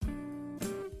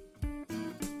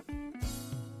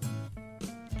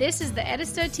This is the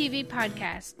Edisto TV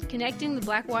podcast, connecting the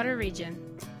Blackwater region.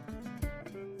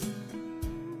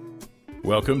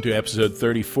 Welcome to episode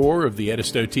 34 of the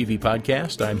Edisto TV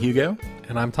podcast. I'm Hugo.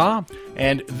 And I'm Tom.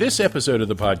 And this episode of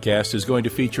the podcast is going to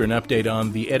feature an update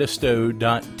on the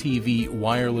Edisto.TV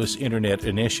wireless internet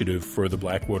initiative for the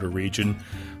Blackwater region.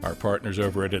 Our partners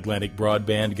over at Atlantic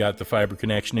Broadband got the fiber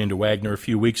connection into Wagner a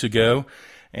few weeks ago,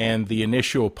 and the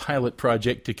initial pilot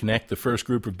project to connect the first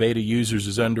group of beta users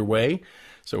is underway.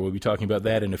 So we'll be talking about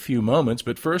that in a few moments.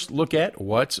 But first, look at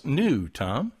what's new,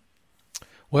 Tom.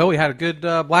 Well, we had a good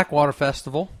Blackwater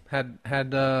Festival. Had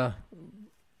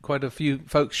quite a few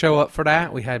folks show up for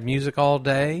that. We had music all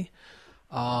day.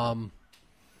 So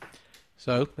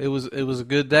it was a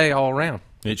good day all around.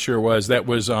 It sure was. That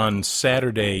was on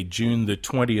Saturday, June the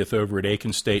 20th, over at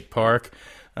Aiken State Park.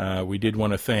 We did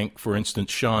want to thank, for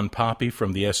instance, Sean Poppy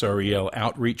from the SREL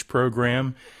Outreach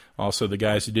Program. Also, the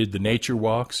guys who did the nature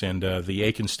walks and the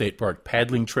Aiken State Park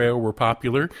paddling trail were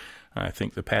popular. I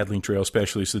think the paddling trail,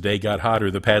 especially as the day got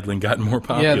hotter, the paddling got more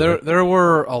popular. Yeah, there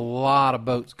were a lot of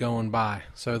boats going by.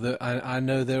 So I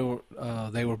know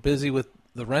they were busy with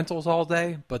the rentals all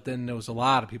day, but then there was a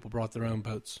lot of people brought their own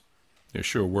boats. There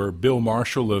sure were. Bill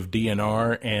Marshall of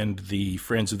DNR and the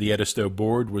Friends of the Edisto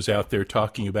board was out there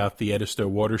talking about the Edisto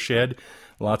watershed.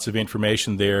 Lots of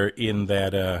information there in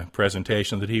that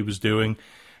presentation that he was doing.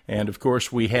 And, of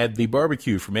course, we had the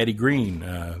barbecue from Eddie Green.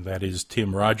 That is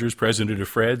Tim Rogers, president of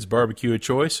Fred's Barbecue of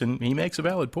Choice, and he makes a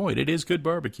valid point. It is good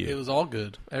barbecue. It was all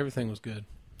good. Everything was good.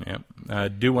 Yeah. I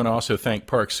do want to also thank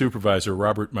Park Supervisor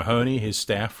Robert Mahoney, his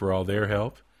staff, for all their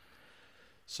help.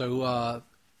 So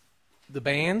the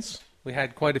bands, we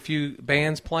had quite a few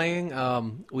bands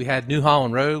playing. We had New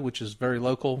Holland Road, which is very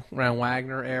local around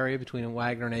Wagner area, between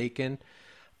Wagner and Aiken.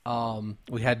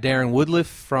 We had Darren Woodliff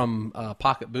from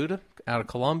Pocket Buddha out of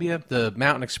Columbia, the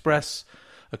Mountain Express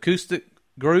acoustic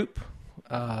group.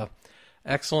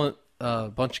 Excellent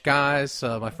bunch of guys.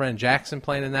 My friend Jackson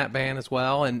playing in that band as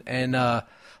well. And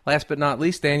last but not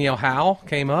least, Danielle Howell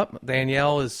came up.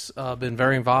 Danielle has been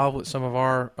very involved with some of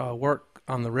our work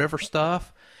on the river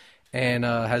stuff and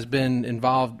has been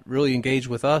involved, really engaged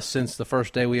with us since the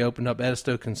first day we opened up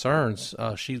Edisto Concerns.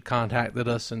 She contacted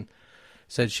us and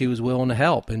said she was willing to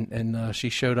help, and she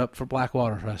showed up for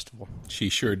Blackwater Festival. She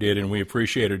sure did, and we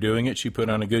appreciate her doing it. She put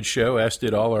on a good show, as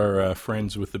did all our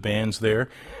friends with the bands there.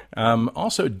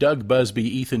 Also, Doug Busby,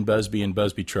 Ethan Busby, and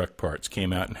Busby Truck Parts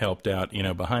came out and helped out. You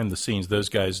know, behind the scenes, those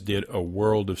guys did a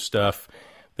world of stuff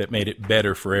that made it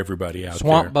better for everybody out there.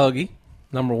 Swamp Buggy,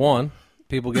 number one.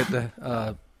 People get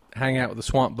to hang out with the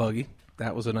Swamp Buggy.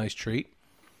 That was a nice treat.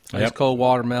 Nice cold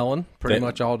watermelon pretty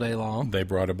much all day long. They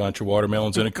brought a bunch of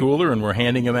watermelons in a cooler and were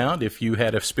handing them out. If you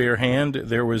had a spare hand,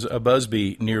 there was a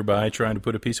Busby nearby trying to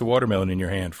put a piece of watermelon in your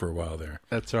hand for a while there.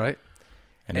 That's right.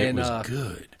 And it was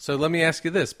good. So let me ask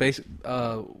you this.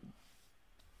 Can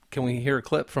we hear a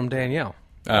clip from Danielle?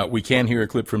 We can hear a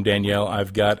clip from Danielle.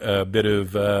 I've got a bit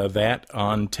of that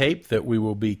on tape that we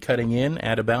will be cutting in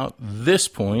at about this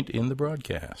point in the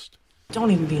broadcast. Don't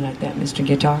even be like that, Mr.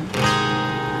 Guitar.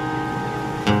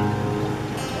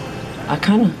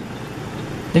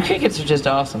 The crickets are just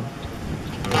awesome.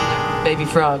 Baby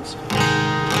frogs.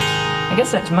 I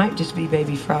guess that might just be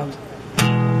baby frogs. You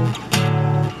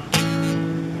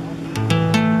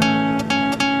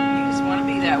just want to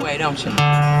be that way, don't you?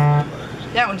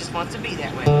 That one just wants to be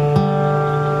that way.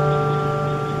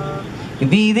 You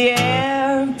be the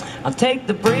air, I'll take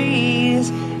the breeze.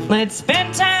 Let's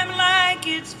spend time like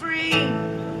it's free.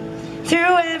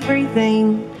 Through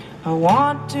everything, I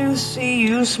want to see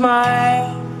you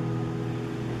smile.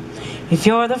 If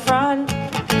you're the front,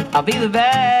 I'll be the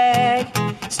back.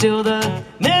 Still the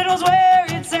middle's where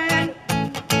it's at.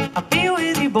 I'll be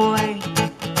with you, boy,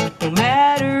 no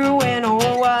matter when or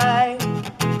why.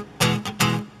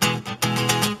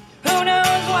 Who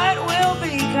knows what will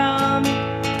become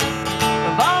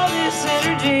of all this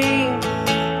energy?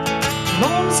 The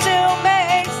moon still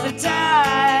makes the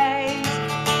tides,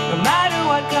 no matter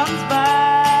what comes by.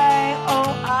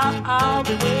 I'll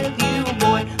be with you,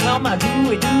 boy. I'ma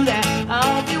do that.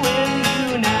 I'll be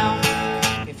with you now.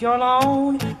 If you're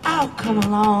alone, I'll come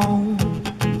along.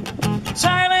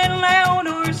 Silent, loud,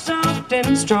 or soft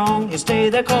and strong. You stay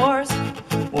the course.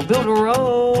 We'll build a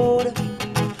road.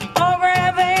 Or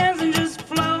grab hands and just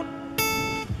float.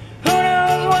 Who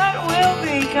knows what will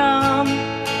become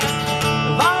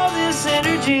of all this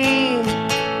energy?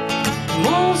 The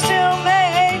moon still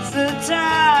makes the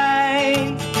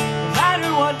tide.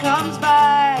 What comes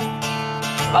by.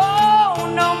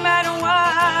 Oh, no matter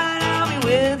what, I'll be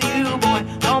with you, boy.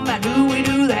 No matter who we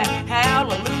do that.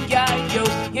 Hallelujah, yo.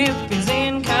 If he's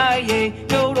in Kaye,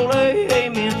 yodel,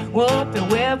 amen. Whoop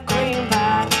and whip,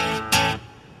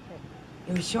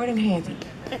 short and handy.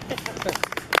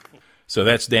 So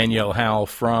that's Danielle Howell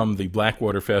from the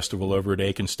Blackwater Festival over at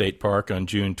Aiken State Park on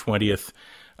June 20th.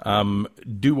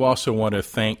 Do also want to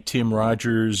thank Tim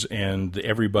Rogers and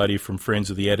everybody from Friends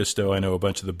of the Edisto. I know a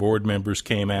bunch of the board members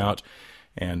came out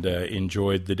and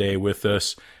enjoyed the day with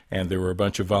us, and there were a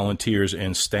bunch of volunteers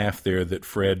and staff there that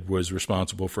Fred was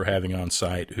responsible for having on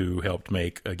site who helped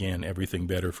make, again, everything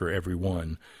better for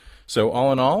everyone. So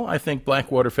all in all, I think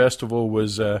Blackwater Festival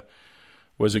was a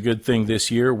good thing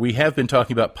this year. We have been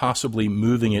talking about possibly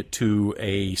moving it to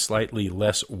a slightly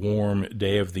less warm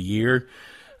day of the year.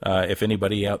 If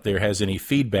anybody out there has any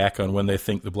feedback on when they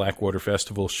think the Blackwater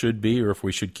Festival should be, or if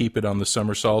we should keep it on the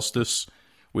summer solstice,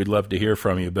 we'd love to hear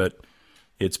from you, but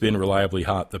it's been reliably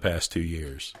hot the past 2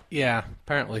 years. Yeah,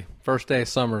 apparently. First day of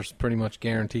summer's pretty much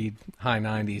guaranteed high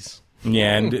 90s.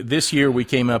 Yeah, and this year we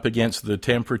came up against the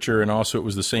temperature, and also it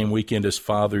was the same weekend as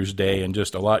Father's Day, and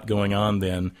just a lot going on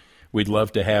then. We'd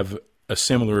love to have a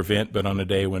similar event, but on a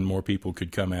day when more people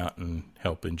could come out and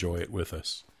help enjoy it with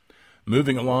us.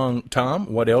 Moving along,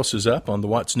 Tom, what else is up on the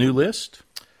What's New list?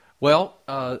 Well,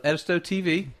 Edisto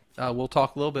TV, we'll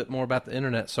talk a little bit more about the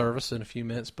internet service in a few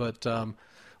minutes, but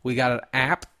we got an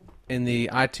app in the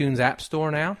iTunes App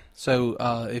Store now. So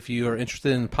if you are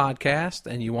interested in the podcast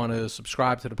and you want to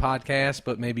subscribe to the podcast,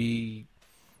 but maybe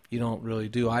you don't really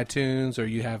do iTunes or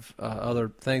you have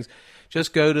other things,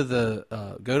 just go to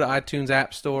iTunes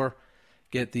App Store,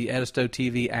 get the Edisto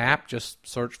TV app. Just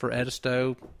search for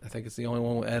Edisto. I think it's the only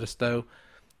one with Edisto.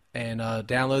 And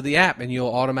download the app, and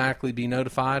you'll automatically be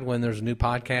notified when there's a new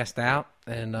podcast out,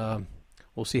 and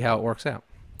we'll see how it works out.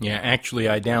 Yeah, actually,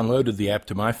 I downloaded the app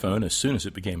to my phone as soon as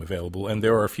it became available, and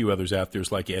there are a few others out there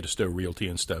like Edisto Realty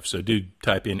and stuff. So do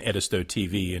type in Edisto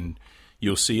TV, and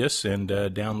you'll see us and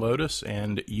download us,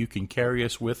 and you can carry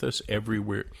us with us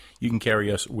everywhere. You can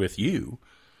carry us with you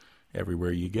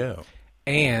everywhere you go.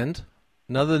 And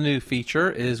another new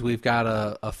feature is we've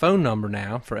got a phone number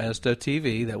now for Edisto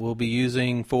TV that we'll be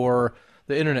using for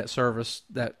the internet service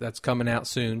that's coming out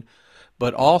soon.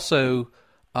 But also,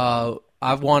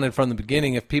 I've wanted from the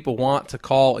beginning, if people want to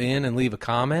call in and leave a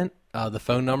comment, the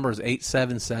phone number is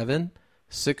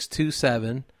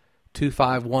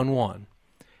 877-627-2511.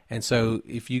 And so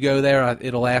if you go there,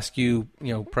 it'll ask you,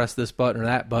 press this button or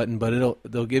that button, but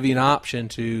they'll give you an option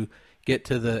to get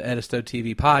to the Edisto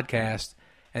TV podcast,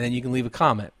 and then you can leave a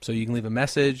comment. So you can leave a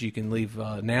message, you can leave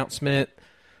an announcement,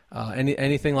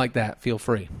 anything like that. Feel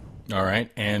free. All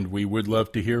right, and we would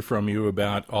love to hear from you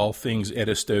about all things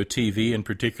Edisto TV, and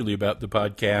particularly about the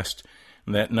podcast.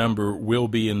 That number will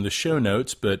be in the show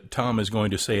notes, but Tom is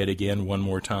going to say it again one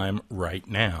more time right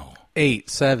now.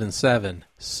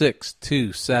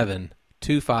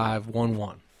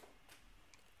 877-627-2511.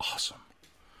 Awesome.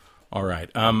 All right.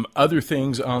 Other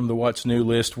things on the What's New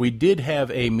list. We did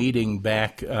have a meeting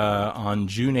back on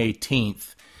June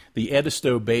 18th, the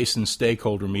Edisto Basin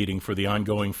Stakeholder Meeting for the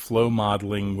ongoing flow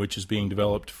modeling, which is being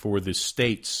developed for the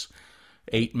state's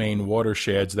 8 main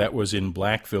watersheds. That was in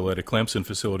Blackville at a Clemson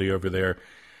facility over there.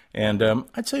 And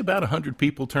I'd say about 100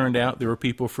 people turned out. There were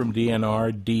people from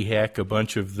DNR, DHEC, a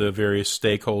bunch of the various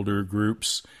stakeholder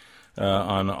groups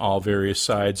on all various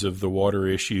sides of the water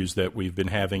issues that we've been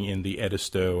having in the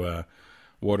Edisto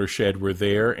watershed were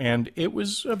there. And it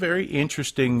was a very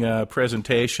interesting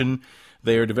presentation.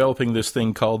 They are developing this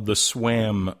thing called the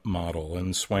SWAM model,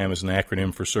 and SWAM is an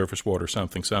acronym for surface water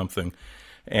something something.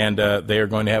 And they are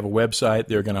going to have a website.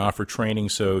 They're going to offer training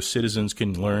so citizens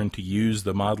can learn to use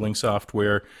the modeling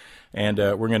software. And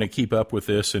we're going to keep up with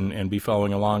this and be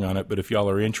following along on it. But if y'all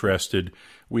are interested,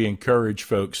 we encourage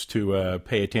folks to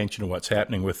pay attention to what's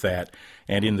happening with that.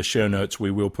 And in the show notes,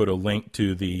 we will put a link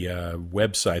to the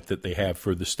website that they have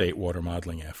for the state water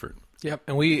modeling effort. Yep,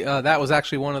 and we that was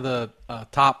actually one of the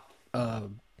top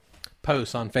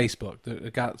posts on Facebook.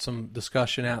 It got some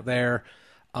discussion out there.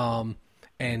 And,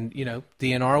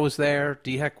 DNR was there,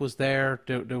 DHEC was there.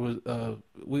 There was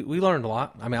we learned a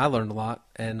lot. I mean, I learned a lot.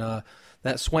 And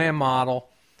that SWAM model,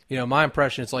 my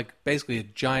impression, it's like basically a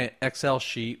giant Excel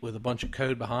sheet with a bunch of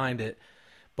code behind it.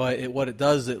 But what it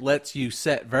does, it lets you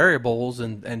set variables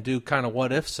and do kind of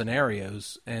what-if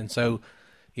scenarios. And so,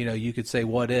 you could say,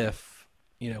 what if,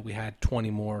 we had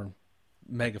 20 more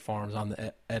mega farms on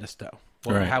the Edisto?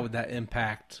 Well, right. How would that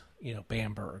impact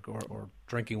Bamberg or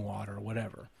drinking water or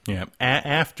whatever? Yeah.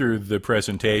 After the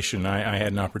presentation, I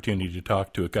had an opportunity to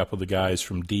talk to a couple of the guys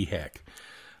from DHEC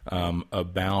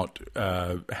about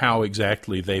how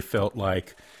exactly they felt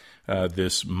like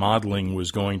this modeling was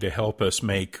going to help us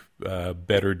make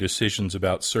better decisions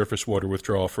about surface water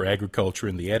withdrawal for agriculture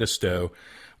in the Edisto.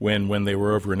 When they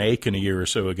were over in Aiken a year or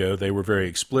so ago, they were very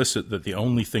explicit that the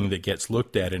only thing that gets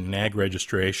looked at in an ag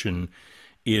registration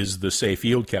is the safe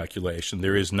yield calculation.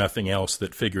 There is nothing else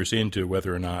that figures into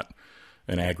whether or not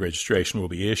an ag registration will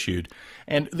be issued.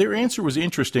 And their answer was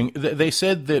interesting. They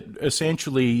said that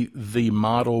essentially the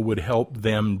model would help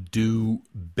them do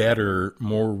better,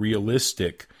 more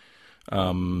realistic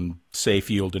safe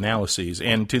yield analyses.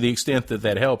 And to the extent that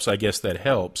that helps, I guess that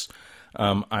helps.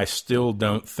 I still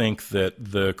don't think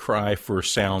that the cry for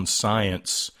sound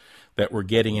science, that we're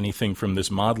getting anything from this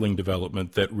modeling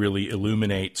development that really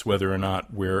illuminates whether or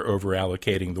not we're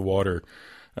over-allocating the water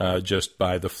just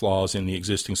by the flaws in the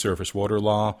existing surface water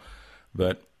law.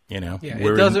 But, you know. Yeah,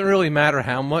 it doesn't really matter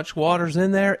how much water's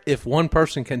in there. If one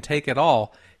person can take it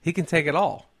all, he can take it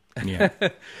all. Yeah.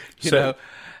 you know,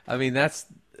 I mean, that's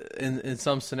in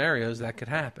some scenarios that could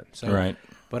happen. So, right.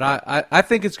 But I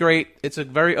think it's great. It's a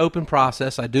very open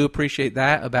process. I do appreciate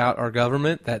that about our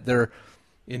government, that they're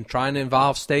in trying to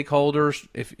involve stakeholders,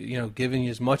 if giving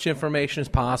you as much information as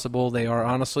possible. They are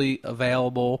honestly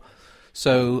available.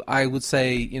 So I would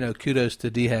say, kudos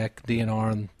to DHEC,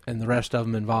 DNR, and the rest of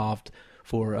them involved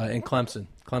and Clemson.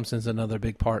 Clemson's another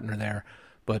big partner there.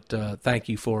 But thank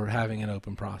you for having an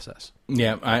open process.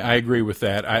 Yeah, I agree with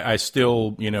that. I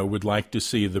still, would like to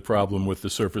see the problem with the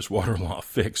surface water law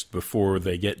fixed before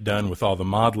they get done with all the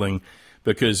modeling,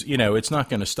 because, it's not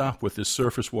going to stop with this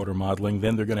surface water modeling.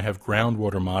 Then they're going to have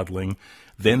groundwater modeling.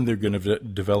 Then they're going to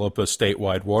develop a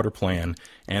statewide water plan.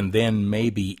 And then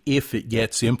maybe if it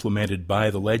gets implemented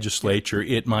by the legislature,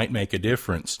 it might make a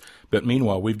difference. But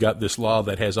meanwhile, we've got this law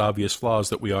that has obvious flaws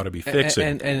that we ought to be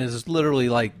fixing. And is literally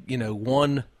like,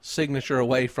 one signature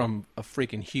away from a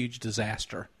freaking huge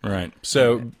disaster. Right.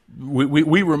 So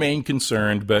we remain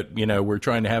concerned, but, we're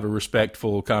trying to have a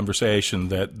respectful conversation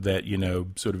that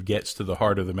sort of gets to the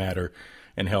heart of the matter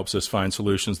and helps us find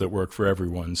solutions that work for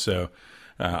everyone. So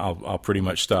I'll pretty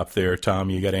much stop there. Tom,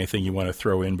 you got anything you want to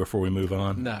throw in before we move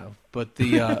on? No, but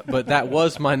but that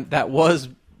was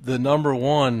the number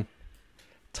one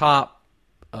top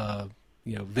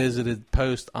visited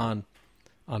post on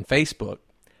Facebook,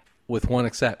 with one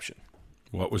exception.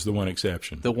 What was the one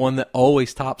exception? The one that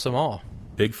always tops them all.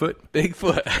 Bigfoot?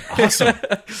 Bigfoot.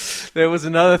 Awesome. There was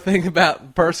another thing about a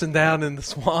person down in the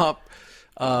swamp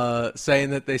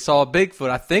saying that they saw a Bigfoot.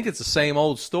 I think it's the same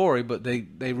old story, but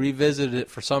they revisited it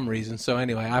for some reason. So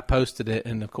anyway, I posted it,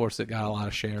 and of course it got a lot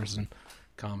of shares and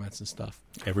comments and stuff.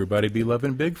 Everybody be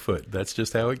loving Bigfoot. That's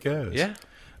just how it goes. Yeah.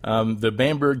 The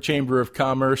Bamberg Chamber of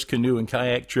Commerce canoe and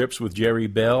kayak trips with Jerry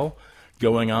Bell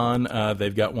going on.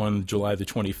 They've got one July the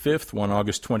 25th, one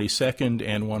August 22nd,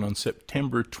 and one on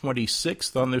September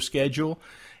 26th on their schedule.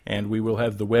 And we will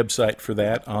have the website for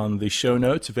that on the show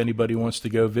notes if anybody wants to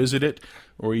go visit it.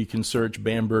 Or you can search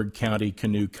Bamberg County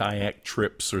Canoe Kayak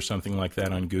Trips or something like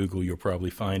that on Google. You'll probably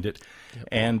find it. Yep.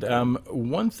 And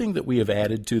one thing that we have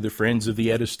added to the Friends of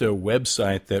the Edisto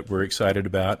website that we're excited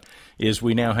about is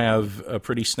we now have a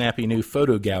pretty snappy new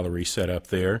photo gallery set up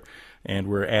there. And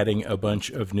we're adding a bunch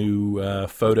of new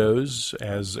photos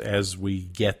as we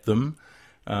get them.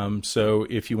 So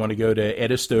if you want to go to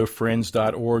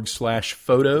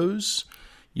edistofriends.org/photos,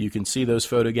 you can see those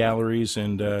photo galleries,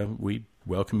 and we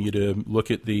welcome you to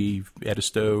look at the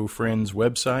Edisto Friends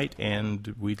website,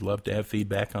 and we'd love to have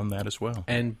feedback on that as well.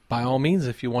 And by all means,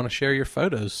 if you want to share your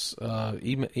photos,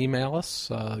 email us.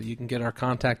 You can get our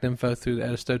contact info through the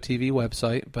Edisto TV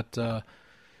website, but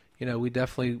we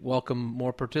definitely welcome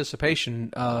more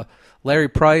participation. Larry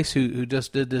Price, who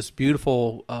just did this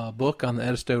beautiful book on the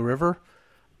Edisto River,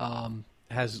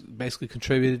 has basically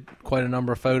contributed quite a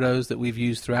number of photos that we've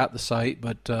used throughout the site,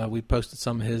 but we posted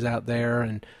some of his out there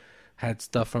and had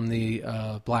stuff from the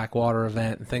Blackwater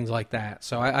event and things like that.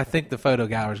 So I think the photo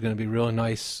gallery is going to be a really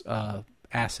nice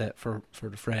asset for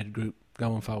the Fred group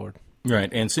going forward.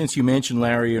 Right, and since you mentioned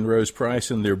Larry and Rose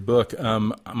Price and their book,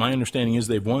 my understanding is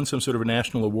they've won some sort of a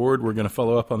national award. We're going to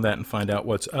follow up on that and find out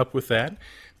what's up with that.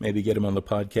 Maybe get them on the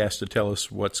podcast to tell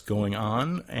us what's going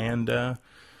on, and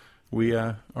we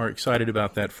are excited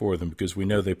about that for them because we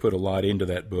know they put a lot into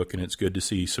that book, and it's good to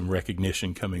see some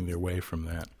recognition coming their way from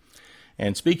that.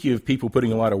 And speaking of people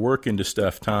putting a lot of work into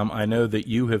stuff, Tom, I know that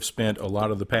you have spent a lot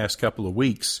of the past couple of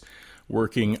weeks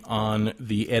working on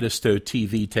the Edisto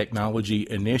TV Technology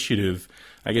Initiative.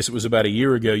 I guess it was about a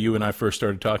year ago you and I first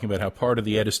started talking about how part of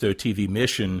the Edisto TV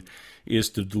mission is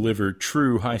to deliver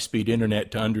true high-speed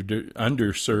internet to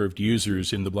underserved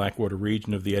users in the Blackwater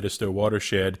region of the Edisto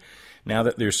watershed. Now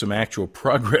that there's some actual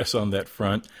progress on that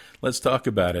front, let's talk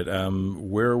about it.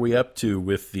 Where are we up to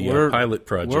with the pilot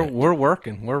project? We're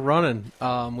working. We're running.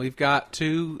 We've got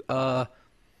two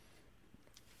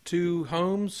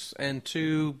homes and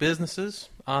 2 businesses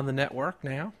on the network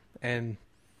now, and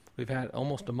we've had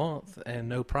almost a month and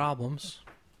no problems.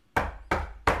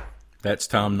 That's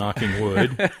Tom knocking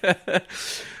wood.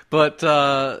 But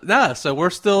so we're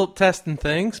still testing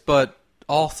things, but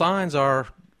all signs are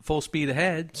full speed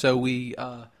ahead. So we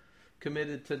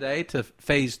committed today to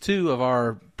phase 2 of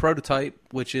our prototype,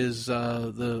 which is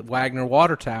the Wagner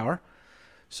water tower.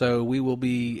 So we will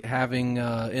be having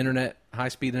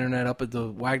high-speed internet up at the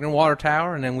Wagner water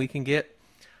tower, and then we can get,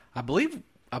 I believe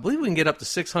we can get up to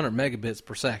 600 megabits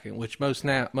per second, which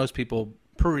most people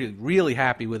really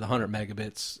happy with 100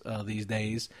 megabits these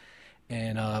days,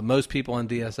 and most people on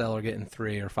DSL are getting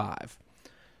 3 or 5.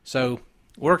 So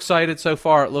we're excited so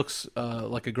far. It looks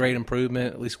like a great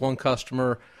improvement. At least one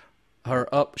customer,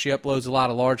 she uploads a lot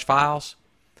of large files.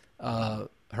 Her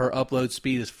upload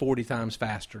speed is 40 times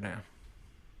faster now.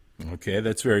 Okay,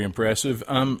 that's very impressive.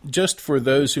 Just for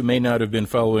those who may not have been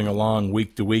following along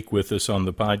week to week with us on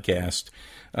the podcast,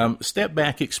 step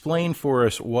back, explain for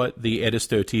us what the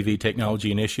Edisto TV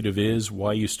Technology Initiative is,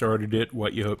 why you started it,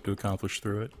 what you hope to accomplish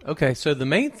through it. Okay, so the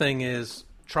main thing is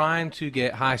trying to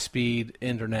get high-speed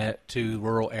internet to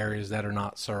rural areas that are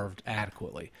not served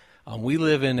adequately. We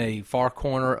live in a far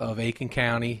corner of Aiken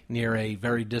County, near a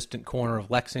very distant corner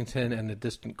of Lexington and a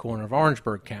distant corner of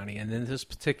Orangeburg County. And in this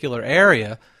particular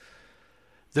area,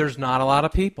 there's not a lot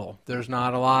of people. There's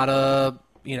not a lot of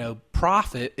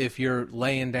profit if you're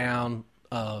laying down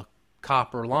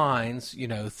copper lines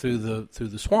through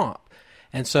the swamp.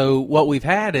 And so what we've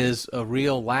had is a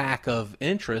real lack of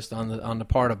interest on the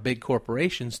part of big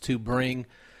corporations to bring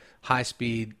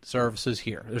high-speed services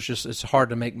here. It's hard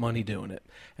to make money doing it.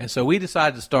 And so we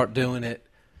decided to start doing it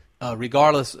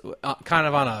regardless, kind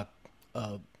of on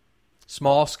a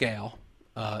small scale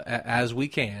as we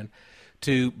can,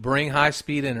 to bring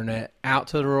high-speed internet out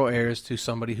to the rural areas to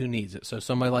somebody who needs it. So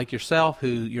somebody like yourself, who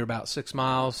you're about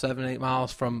 7, 8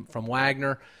 miles from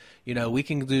Wagner, we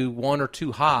can do 1 or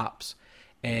 2 hops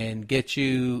and get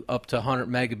you up to 100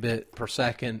 megabit per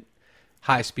second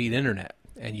high-speed internet.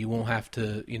 And you won't have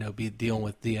to, be dealing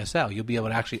with DSL. You'll be able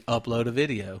to actually upload a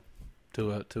video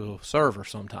to a server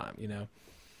sometime,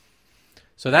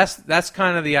 So that's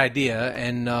kind of the idea,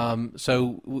 and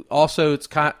so also it's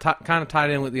kind of tied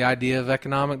in with the idea of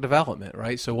economic development,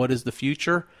 right? So what is the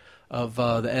future of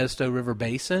the Edisto River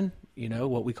Basin?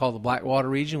 What we call the Blackwater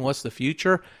region. What's the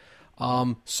future?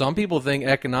 Some people think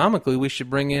economically we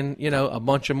should bring in, a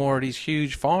bunch of more of these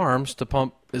huge farms to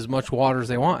pump as much water as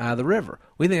they want out of the river.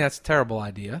 We think that's a terrible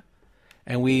idea,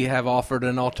 and we have offered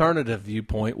an alternative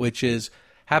viewpoint, which is,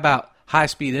 how about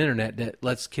high-speed internet that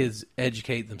lets kids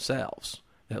educate themselves,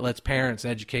 that lets parents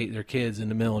educate their kids in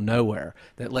the middle of nowhere,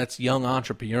 that lets young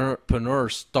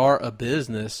entrepreneurs start a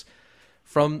business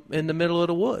from in the middle of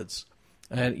the woods,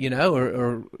 and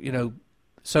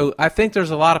So I think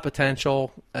there's a lot of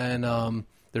potential, and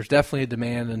there's definitely a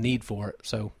demand and need for it.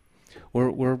 So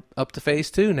we're up to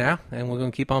phase 2 now, and we're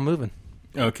going to keep on moving.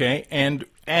 Okay, and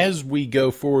as we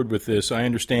go forward with this, I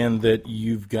understand that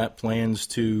you've got plans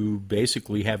to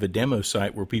basically have a demo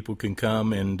site where people can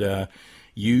come and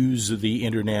use the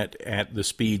internet at the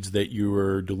speeds that you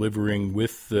are delivering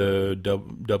with the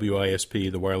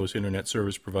WISP, the Wireless Internet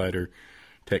Service Provider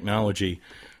technology.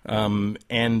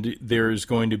 And there's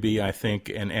going to be, I think,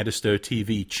 an Edisto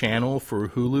TV channel for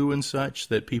Hulu and such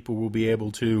that people will be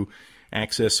able to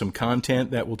access some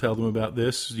content that will tell them about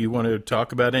this. Do you want to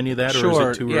talk about any of that, Sure.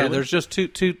 or is it too early? Yeah, there's just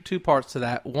two parts to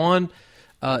that. One,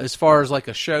 as far as like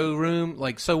a showroom,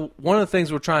 so one of the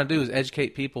things we're trying to do is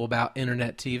educate people about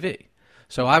internet TV.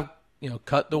 So I've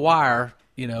cut the wire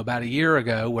about a year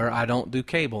ago, where I don't do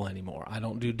cable anymore. I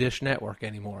don't do Dish Network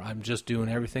anymore. I'm just doing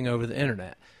everything over the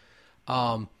internet.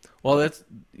 There's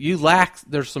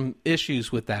some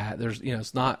issues with that.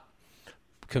 It's not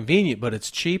convenient, but it's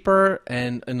cheaper,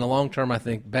 and in the long term, I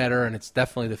think better, and it's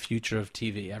definitely the future of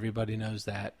TV. Everybody knows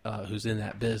that, who's in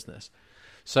that business.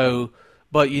 So,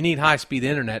 but you need high-speed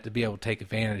internet to be able to take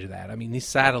advantage of that. I mean, these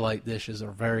satellite dishes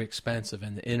are very expensive,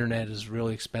 and the internet is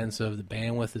really expensive. The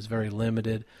bandwidth is very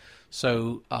limited.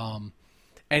 So,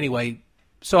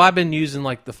 so I've been using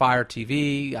like the Fire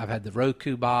TV. I've had the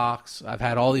Roku box. I've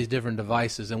had all these different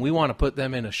devices, and we want to put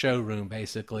them in a showroom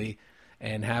basically,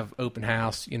 and have open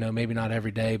house. Maybe not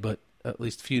every day, but at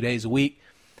least a few days a week.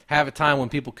 Have a time when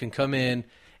people can come in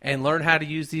and learn how to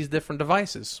use these different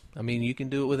devices. I mean, you can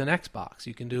do it with an Xbox,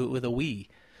 you can do it with a Wii,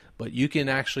 but you can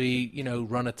actually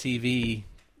run a TV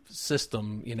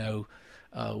system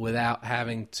without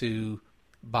having to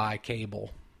buy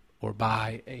cable or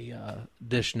buy a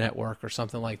Dish Network or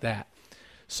something like that.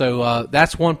 So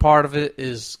that's one part of it,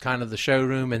 is kind of the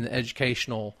showroom and the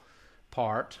educational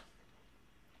part.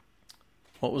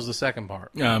 What was the second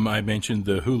part? I mentioned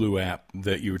the Hulu app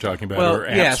that you were talking about. Well, or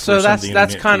apps yeah, so for some of the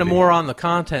that's internet kind of TV. more on the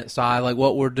content side, like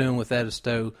what we're doing with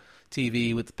Edisto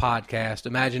TV with the podcast.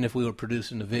 Imagine if we were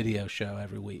producing a video show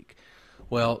every week.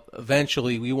 Well,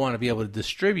 eventually we want to be able to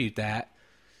distribute that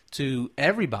to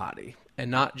everybody and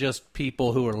not just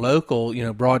people who are local,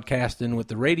 broadcasting with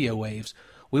the radio waves.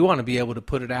 We want to be able to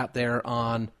put it out there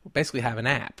on, basically have an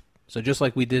app. So just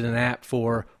like we did an app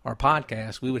for our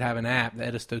podcast, we would have an app, the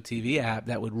Edisto TV app,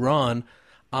 that would run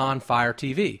on Fire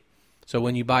TV. So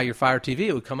when you buy your Fire TV,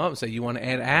 it would come up and say, you want to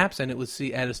add apps, and it would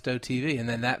see Edisto TV. And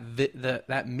then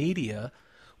that media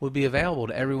would be available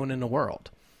to everyone in the world.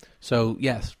 So,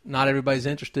 yes, not everybody's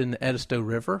interested in the Edisto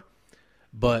River,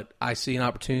 but I see an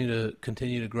opportunity to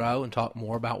continue to grow and talk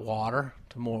more about water,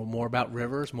 to more about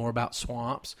rivers, more about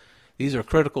swamps. These are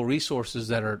critical resources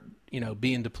that are,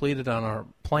 being depleted on our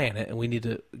planet, and we need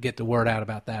to get the word out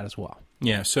about that as well.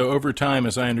 Yeah, so over time,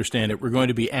 as I understand it, we're going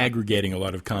to be aggregating a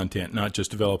lot of content, not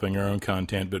just developing our own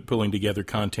content, but pulling together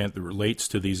content that relates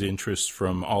to these interests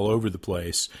from all over the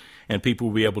place. And people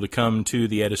will be able to come to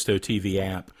the Edisto TV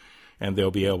app, and they'll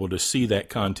be able to see that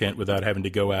content without having to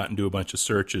go out and do a bunch of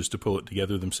searches to pull it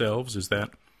together themselves. Is that?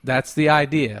 That's the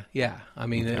idea, yeah. I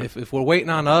mean, okay. If we're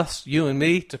waiting on us, you and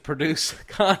me, to produce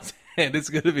content, it's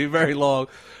going to be a very long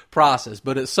process.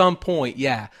 But at some point,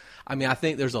 yeah. I mean, I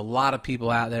think there's a lot of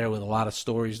people out there with a lot of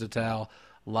stories to tell,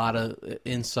 a lot of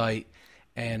insight.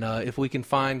 And if we can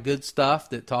find good stuff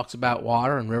that talks about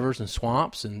water and rivers and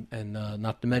swamps, and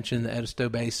not to mention the Edisto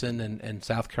Basin and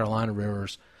South Carolina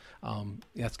rivers,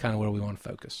 that's kind of where we want to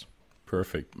focus.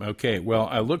 Perfect. Okay. Well,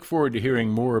 I look forward to hearing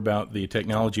more about the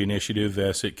technology initiative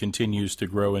as it continues to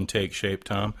grow and take shape,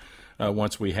 Tom.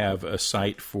 Once we have a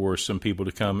site for some people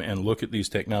to come and look at these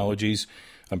technologies,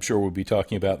 I'm sure we'll be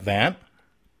talking about that.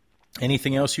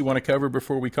 Anything else you want to cover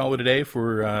before we call it a day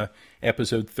for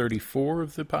episode 34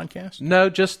 of the podcast? No,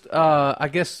 just, I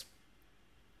guess,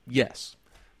 yes,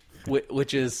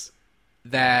 which is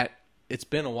that it's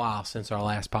been a while since our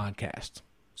last podcast.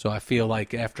 So I feel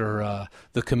like after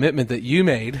the commitment that you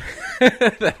made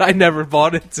that I never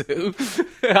bought into,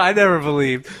 I never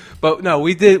believed. But no,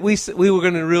 we did. We were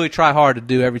going to really try hard to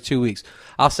do every 2 weeks.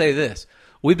 I'll say this.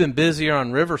 We've been busier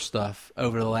on river stuff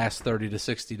over the last 30 to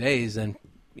 60 days than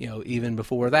even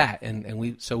before that. And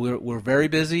we're very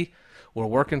busy. We're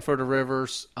working for the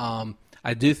rivers.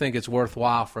 I do think it's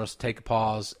worthwhile for us to take a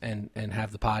pause and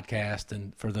have the podcast.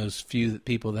 And for those few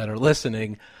people that are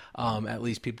listening, at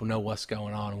least people know what's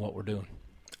going on and what we're doing.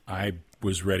 I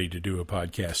was ready to do a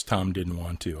podcast. Tom didn't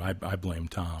want to. I blame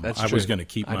Tom. That's I true. was going to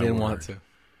keep my word. I didn't want to.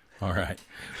 All right.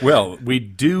 Well, we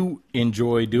do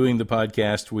enjoy doing the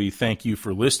podcast. We thank you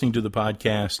for listening to the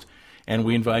podcast, and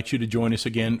we invite you to join us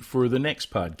again for the next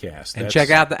podcast. And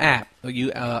check out the app.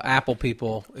 You Apple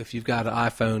people, if you've got an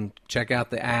iPhone, check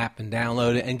out the app and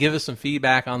download it and give us some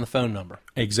feedback on the phone number.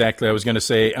 Exactly. I was going to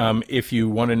say, if you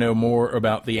want to know more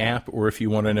about the app, or if you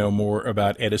want to know more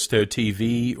about Edisto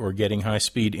TV or getting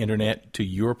high-speed internet to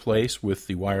your place with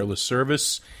the wireless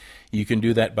service, you can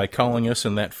do that by calling us,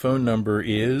 and that phone number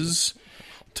is...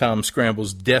 Tom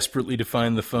scrambles desperately to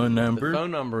find the phone number. The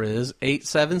phone number is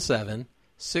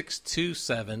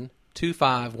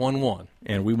 877-627-2511.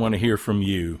 And we want to hear from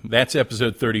you. That's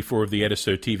episode 34 of the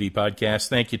Edisto TV podcast.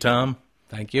 Thank you, Tom.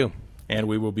 Thank you. And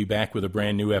we will be back with a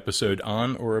brand new episode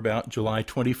on or about July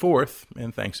 24th.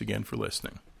 And thanks again for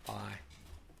listening. Bye.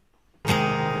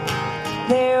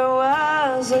 There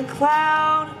was a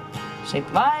cloud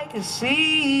shaped like a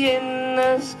sea in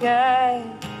the sky.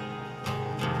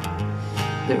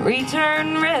 The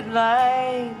return red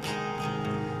light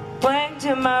blinked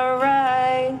to my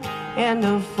right, and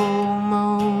a full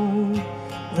moon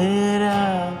lit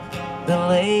up the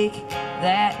lake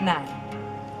that night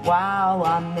while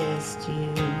I missed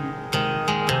you.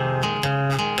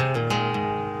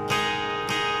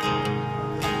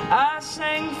 I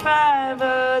sang 5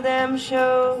 of them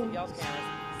shows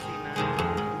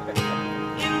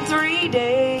in 3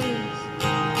 days,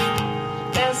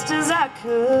 best as I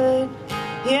could.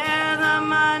 Yeah, the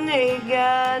money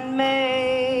got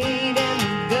made and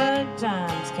the good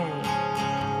times came.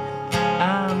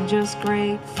 I'm just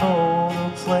grateful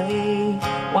to play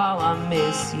while I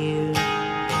miss you. If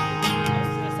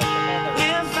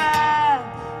I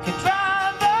could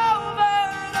drive over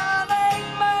the Lake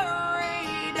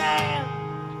Murray Dam,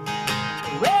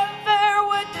 the river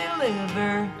would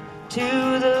deliver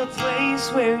to the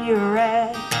place where you're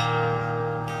at.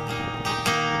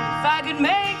 If I could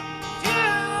make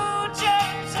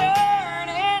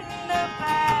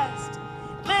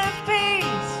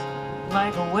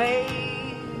like a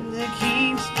wave that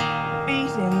keeps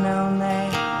beating on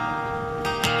that,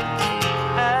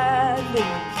 I'd do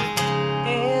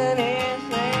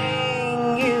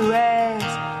anything you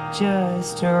ask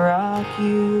just to rock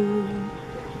you.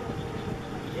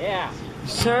 Yeah.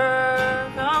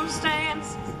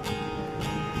 Circumstances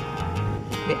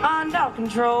beyond our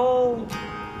control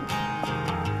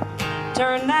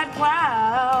turn that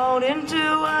cloud into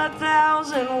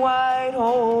 1,000 white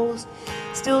holes.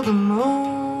 Still the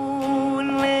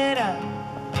moon lit up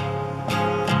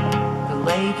the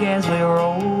lake as we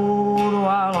rolled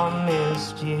while I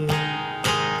missed you.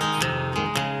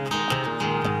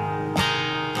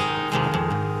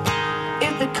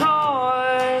 If the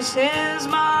course is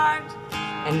marked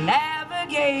and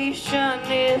navigation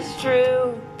is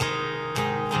true,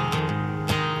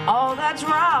 all that's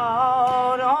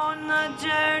wrought on the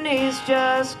journey's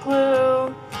just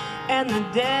clue, and the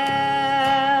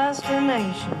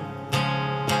destination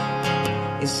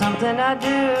is something I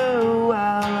do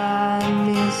while I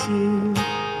miss you.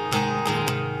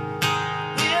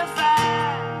 If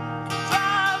I could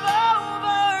drive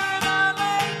over the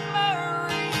Lake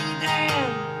Meridian,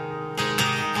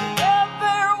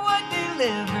 Uber would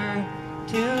deliver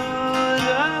to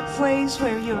the place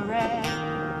where you're at.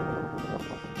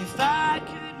 If I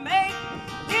could make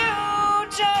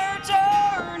future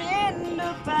turn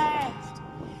into past,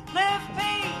 live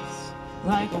peace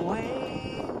like a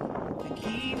wave that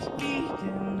keeps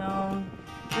beating on,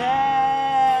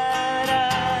 that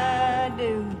I'd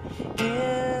do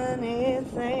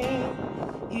anything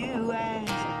you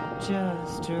ask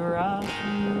just to rock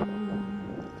you.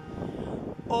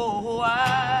 Oh,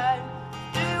 I'd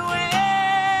do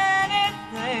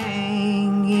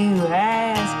anything you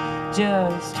ask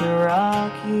just to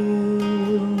rock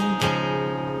you.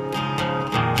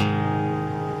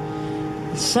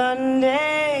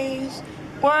 Sundays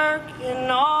working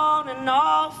on an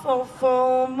awful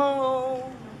full moon,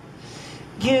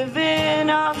 giving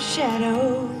off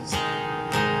shadows,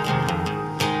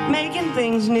 making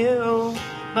things new,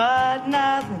 but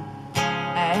nothing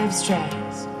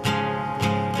abstracts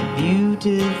the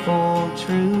beautiful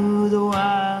truth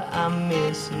why I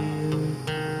miss you.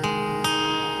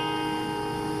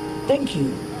 Thank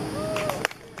you.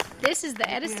 This is the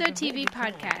Edisto TV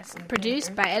podcast,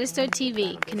 produced by Edisto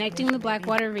TV, connecting the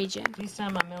Blackwater region. Please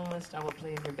sign my mailing list. I will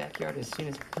play in your backyard as soon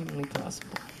as humanly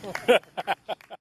possible.